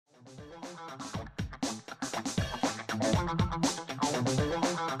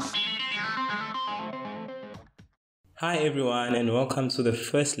Hi everyone, and welcome to the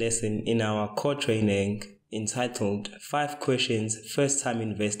first lesson in our core training entitled 5 Questions First-Time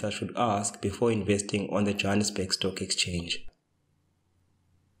Investors Should Ask Before Investing on the Johannesburg Stock Exchange.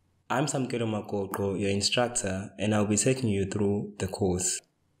 I'm Samkelo Makoko, your instructor, and I'll be taking you through the course.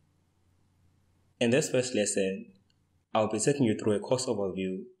 In this first lesson, I'll be taking you through a course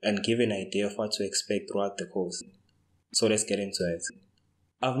overview and give an idea of what to expect throughout the course. So let's get into it.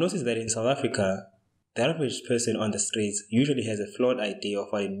 I've noticed that in South Africa, the average person on the streets usually has a flawed idea of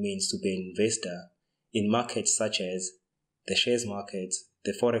what it means to be an investor in markets such as the shares market,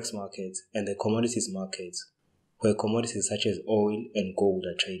 the forex market, and the commodities market, where commodities such as oil and gold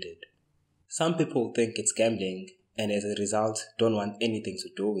are traded. Some people think it's gambling and as a result don't want anything to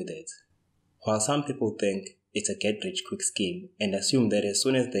do with it, while some people think it's a get-rich-quick scheme and assume that as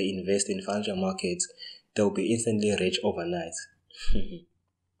soon as they invest in financial markets, they'll be instantly rich overnight.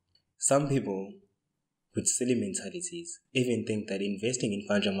 Some people with silly mentalities even think that investing in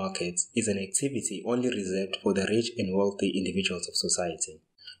financial markets is an activity only reserved for the rich and wealthy individuals of society.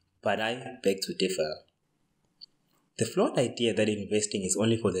 But I beg to differ. The flawed idea that investing is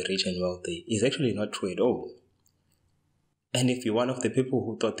only for the rich and wealthy is actually not true at all. And if you're one of the people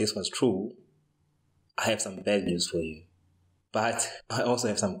who thought this was true, I have some bad news for you. But I also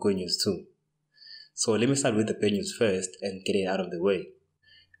have some good news too. So let me start with the bad news first and get it out of the way.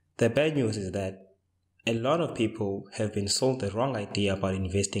 The bad news is that a lot of people have been sold the wrong idea about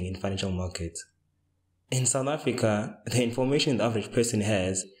investing in financial markets. In South Africa, the information the average person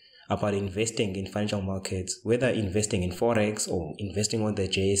has about investing in financial markets, whether investing in forex or investing on the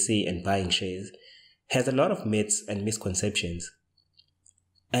JSE and buying shares, has a lot of myths and misconceptions.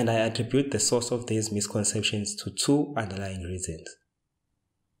 And I attribute the source of these misconceptions to 2 underlying reasons.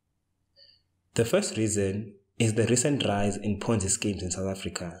 The first reason is the recent rise in Ponzi schemes in South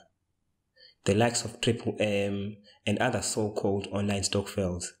Africa, the likes of Triple M and other so-called online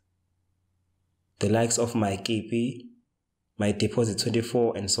stokvels, the likes of My KP, My Deposit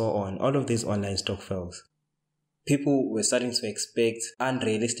 24 and so on, all of these online stokvels. People were starting to expect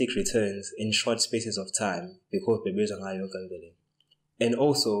unrealistic returns in short spaces of time because bebezwa ngayo gambling. And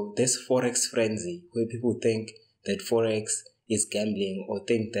also this forex frenzy where people think that forex is gambling or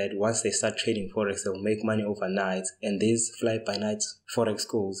think that once they start trading forex they'll make money overnight, and these fly-by-night forex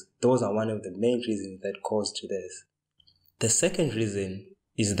schools, those are one of the main reasons that caused this. The second reason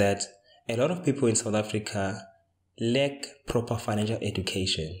is that a lot of people in South Africa lack proper financial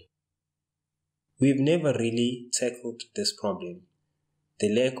education. We've never really tackled this problem, the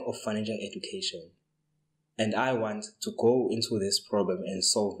lack of financial education. And I want to go into this problem and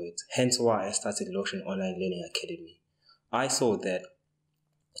solve it, hence why I started Lotion Online Learning Academy. I saw that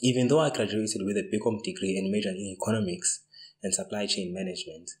even though I graduated with a BCom degree and majored in economics and supply chain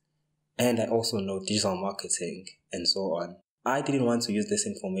management, and I also know digital marketing and so on, I didn't want to use this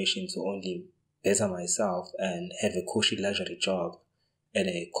information to only better myself and have a cushy luxury job at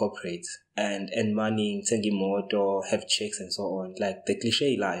a corporate and earn money, tengi moto, have checks and so on, like the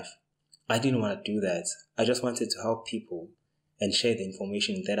cliche life. I didn't want to do that. I just wanted to help people and share the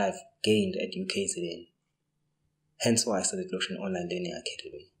information that I've gained at UKZN. Hence why I started Lotion Online Learning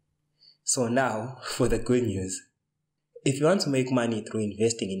Academy. So now, for the good news. If you want to make money through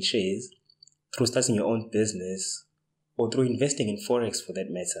investing in shares, through starting your own business, or through investing in forex for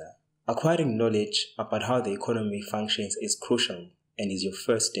that matter, acquiring knowledge about how the economy functions is crucial and is your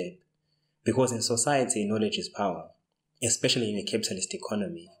first step. Because in society, knowledge is power, especially in a capitalist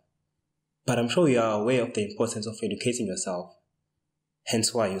economy. But I'm sure you are aware of the importance of educating yourself.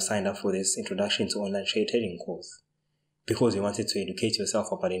 Hence why you signed up for this Introduction to Online Trade Trading course, because you wanted to educate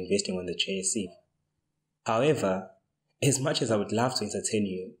yourself about investing on the JSE. However, as much as I would love to entertain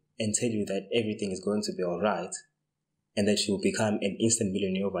you and tell you that everything is going to be alright, and that you will become an instant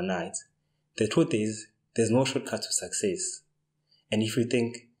millionaire overnight, the truth is, there's no shortcut to success. And if you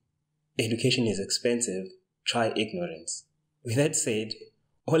think education is expensive, try ignorance. With that said,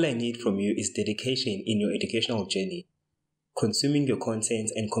 all I need from you is dedication in your educational journey, consuming your content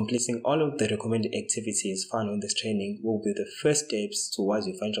and completing all of the recommended activities found on this training will be the first steps towards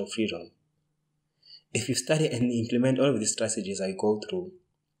your financial freedom. If you study and implement all of these strategies I go through,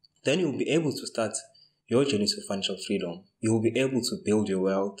 then you will be able to start your journey to financial freedom. You will be able to build your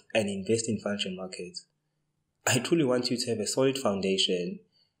wealth and invest in financial markets. I truly want you to have a solid foundation,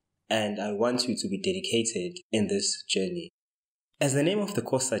 and I want you to be dedicated in this journey. As the name of the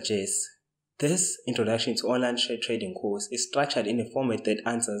course suggests, this Introduction to Online Trading course is structured in a format that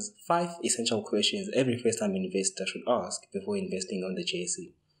answers 5 essential questions every first-time investor should ask before investing on the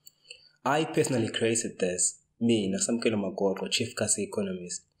JSE. I personally created this me, Nasamkelo Magoro, Chief Kasi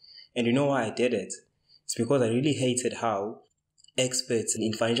Economist. And you know why I did it? It's because I really hated how experts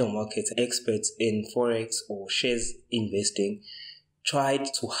in financial markets, experts in forex or shares investing tried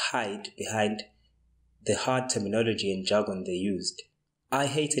to hide behind the hard terminology and jargon they used. I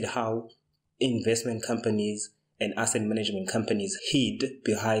hated how investment companies and asset management companies hid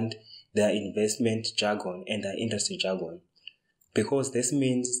behind their investment jargon and their industry jargon. Because this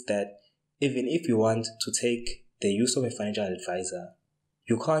means that even if you want to take the use of a financial advisor,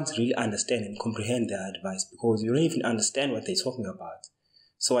 you can't really understand and comprehend their advice because you don't even understand what they're talking about.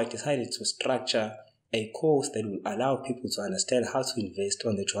 So I decided to structure a course that will allow people to understand how to invest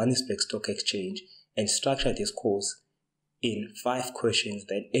on the Johannesburg Stock Exchange and structure this course in 5 questions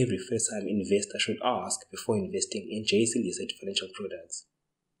that every first-time investor should ask before investing in JSE listed financial products.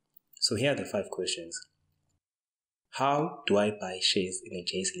 So here are the 5 questions. How do I buy shares in a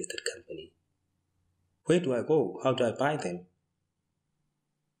JSE listed company? Where do I go? How do I buy them?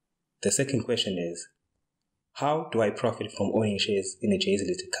 The second question is, how do I profit from owning shares in a JSE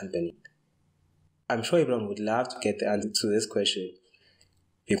listed company? I'm sure everyone would love to get the answer to this question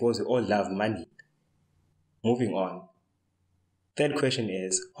because we all love money. Moving on. Third question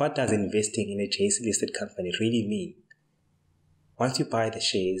is, what does investing in a JSE listed company really mean? Once you buy the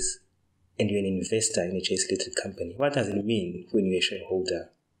shares and you're an investor in a JSE listed company, what does it mean when you're a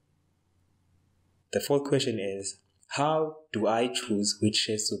shareholder? The fourth question is, how do I choose which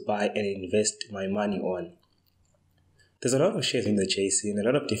shares to buy and invest my money on? There's a lot of shares in the JSE and a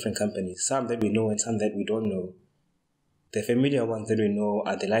lot of different companies, some that we know and some that we don't know. The familiar ones that we know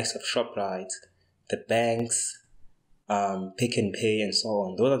are the likes of ShopRite, the banks, Pick and Pay, and so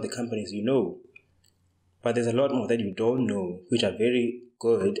on. Those are the companies you know. But there's a lot more that you don't know, which are very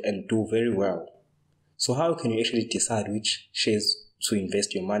good and do very well. So how can you actually decide which shares to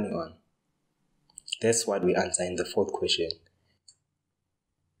invest your money on? That's what we answer in the fourth question.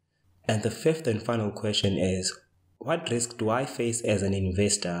 And the fifth and final question is, what risk do I face as an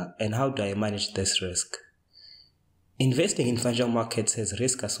investor and how do I manage this risk? Investing in financial markets has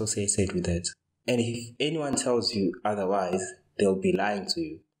risk associated with it. And if anyone tells you otherwise, they'll be lying to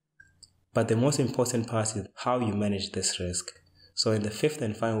you. But the most important part is how you manage this risk. So in the fifth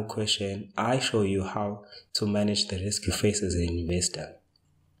and final question, I show you how to manage the risk you face as an investor.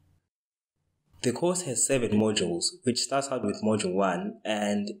 The course has 7 modules, which starts out with module 1,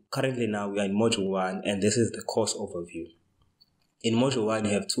 and currently now we are in module 1, and this is the course overview. In module 1,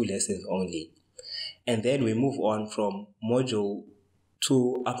 you have 2 lessons only. And then we move on from module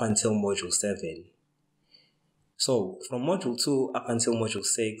 2 up until module 7. So from module 2 up until module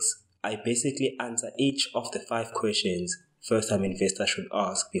 6, I basically answer each of the 5 questions first-time investors should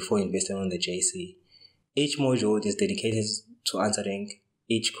ask before investing on the JSE. Each module is dedicated to answering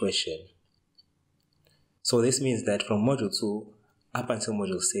each question. So this means that from module 2 up until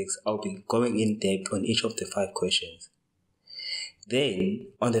module 6, I'll be going in depth on each of the 5 questions. Then,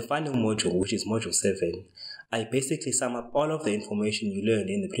 on the final module, which is module 7, I basically sum up all of the information you learned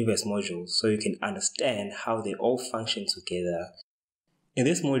in the previous modules so you can understand how they all function together. In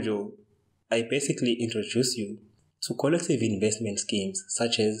this module, I basically introduce you to collective investment schemes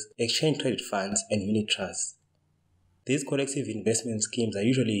such as exchange traded funds and unit trusts. These collective investment schemes are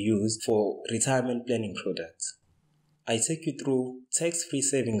usually used for retirement planning products. I take you through tax-free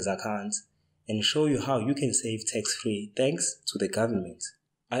savings accounts and show you how you can save tax-free thanks to the government.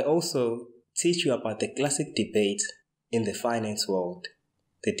 I also teach you about the classic debate in the finance world,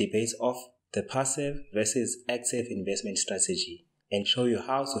 the debate of the passive versus active investment strategy, and show you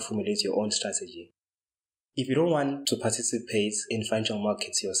how to formulate your own strategy. If you don't want to participate in financial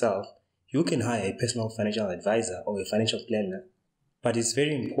markets yourself, you can hire a personal financial advisor or a financial planner. But it's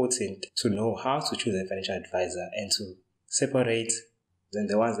very important to know how to choose a financial advisor and to separate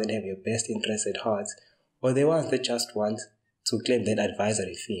the ones that have your best interest at heart or the ones that just want to claim that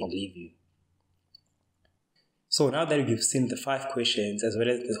advisory fee and leave you. So now that you've seen the 5 questions as well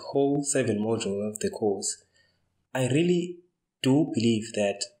as the whole 7 modules of the course, I really do believe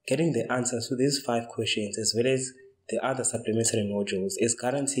that getting the answers to these 5 questions as well as the other supplementary modules is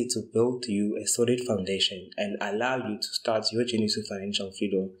guaranteed to build you a solid foundation and allow you to start your journey to financial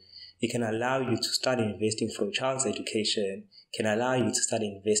freedom. It can allow you to start investing for your child's education, can allow you to start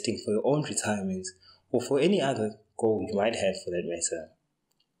investing for your own retirement, or for any other goal you might have for that matter.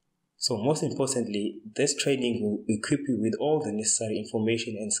 So most importantly, this training will equip you with all the necessary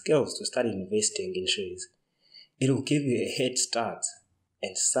information and skills to start investing in shares. It will give you a head start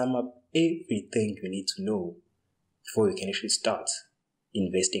and sum up everything you need to know before you can actually start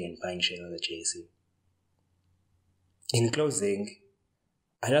investing and buying shares on the JSE. In closing,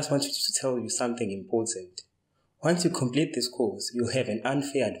 I just wanted to tell you something important. Once you complete this course, you have an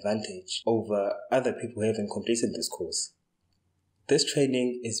unfair advantage over other people who haven't completed this course. This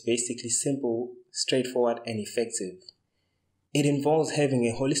training is basically simple, straightforward, and effective. It involves having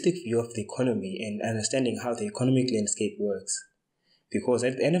a holistic view of the economy and understanding how the economic landscape works. Because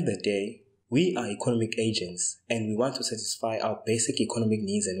at the end of the day, we are economic agents and we want to satisfy our basic economic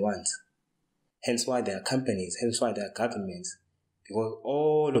needs and wants. Hence why there are companies, hence why there are governments, because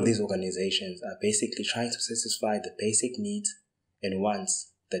all of these organizations are basically trying to satisfy the basic needs and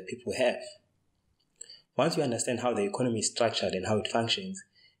wants that people have. Once you understand how the economy is structured and how it functions,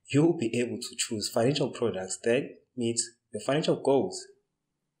 you will be able to choose financial products that meet your financial goals.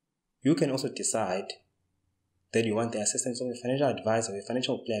 You can also decide that you want the assistance of a financial advisor or a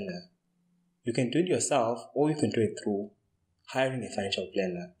financial planner. You can do it yourself or you can do it through hiring a financial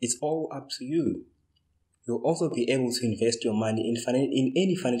planner. It's all up to you. You'll also be able to invest your money in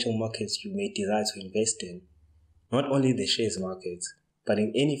any financial markets you may desire to invest in. Not only the shares market, but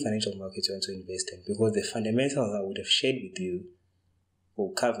in any financial market you want to invest in, because the fundamentals I would have shared with you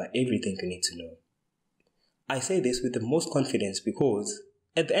will cover everything you need to know. I say this with the most confidence because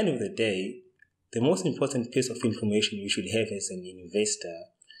at the end of the day, the most important piece of information you should have as an investor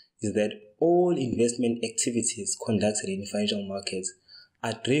is that all investment activities conducted in financial markets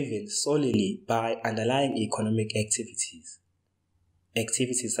are driven solely by underlying economic activities.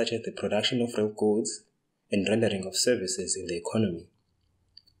 Activities such as the production of real goods and rendering of services in the economy.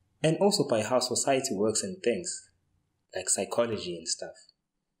 And also by how society works and thinks, like psychology and stuff,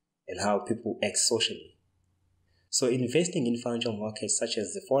 and how people act socially. So investing in financial markets such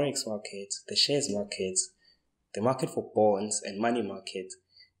as the forex market, the shares market, the market for bonds and money market,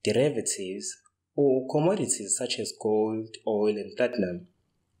 derivatives, or commodities such as gold, oil, and platinum,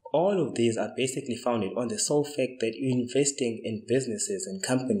 all of these are basically founded on the sole fact that you're investing in businesses and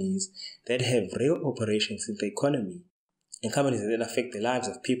companies that have real operations in the economy, and companies that affect the lives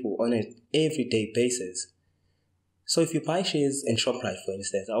of people on an everyday basis. So if you buy shares in ShopRite, for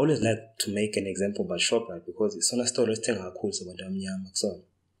instance, I always like to make an example about ShopRite because it's on a store that's cool. So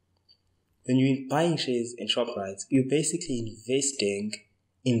when you're buying shares in ShopRite, you're basically investing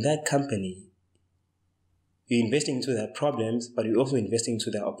in that company. You're investing into their problems, but you're also investing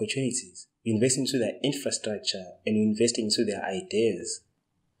into their opportunities. You're investing into their infrastructure and you're investing into their ideas.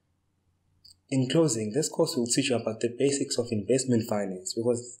 In closing, this course will teach you about the basics of investment finance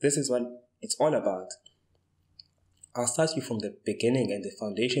because this is what it's all about. I'll start you from the beginning and the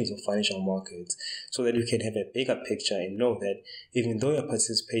foundations of financial markets so that you can have a bigger picture and know that even though you're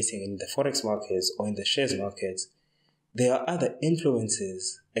participating in the forex markets or in the shares markets, there are other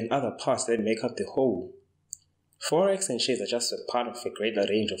influences and other parts that make up the whole. Forex and shares are just a part of a greater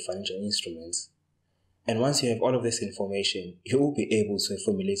range of financial instruments. And once you have all of this information, you will be able to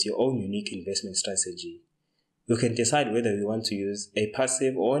formulate your own unique investment strategy. You can decide whether you want to use a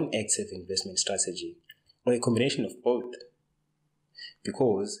passive or an active investment strategy, or a combination of both.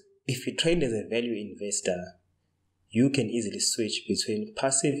 Because if you trade as a value investor, you can easily switch between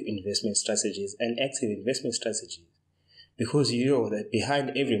passive investment strategies and active investment strategies. Because you know that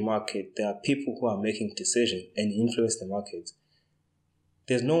behind every market, there are people who are making decisions and influence the market.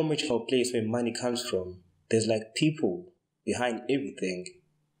 There's no magical place where money comes from. There's like people behind everything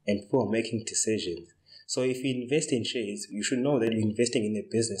and people are making decisions. So if you invest in shares, you should know that you're investing in a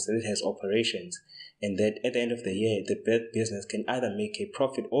business that has operations and that at the end of the year, the business can either make a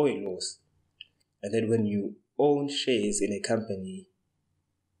profit or a loss. And then when you own shares in a company,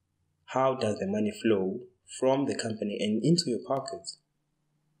 how does the money flow from the company and into your pockets?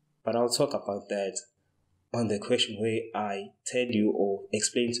 But I'll talk about that on the question where I tell you or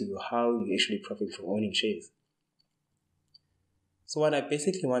explain to you how you actually profit from owning shares. So what I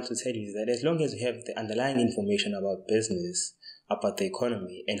basically want to tell you is that as long as you have the underlying information about business, about the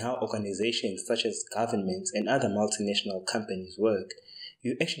economy, and how organizations such as governments and other multinational companies work,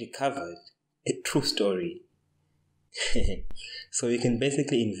 you actually covered a true story. So you can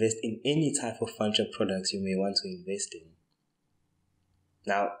basically invest in any type of financial products you may want to invest in.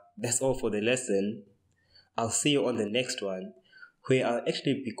 Now, that's all for the lesson. I'll see you on the next one, where I'll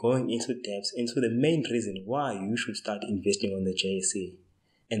actually be going into depth into the main reason why you should start investing on the JSE,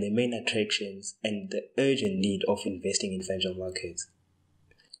 and the main attractions and the urgent need of investing in financial markets.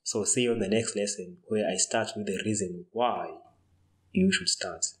 So see you on the next lesson, where I start with the reason why you should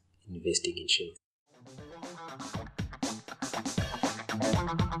start investing in shares.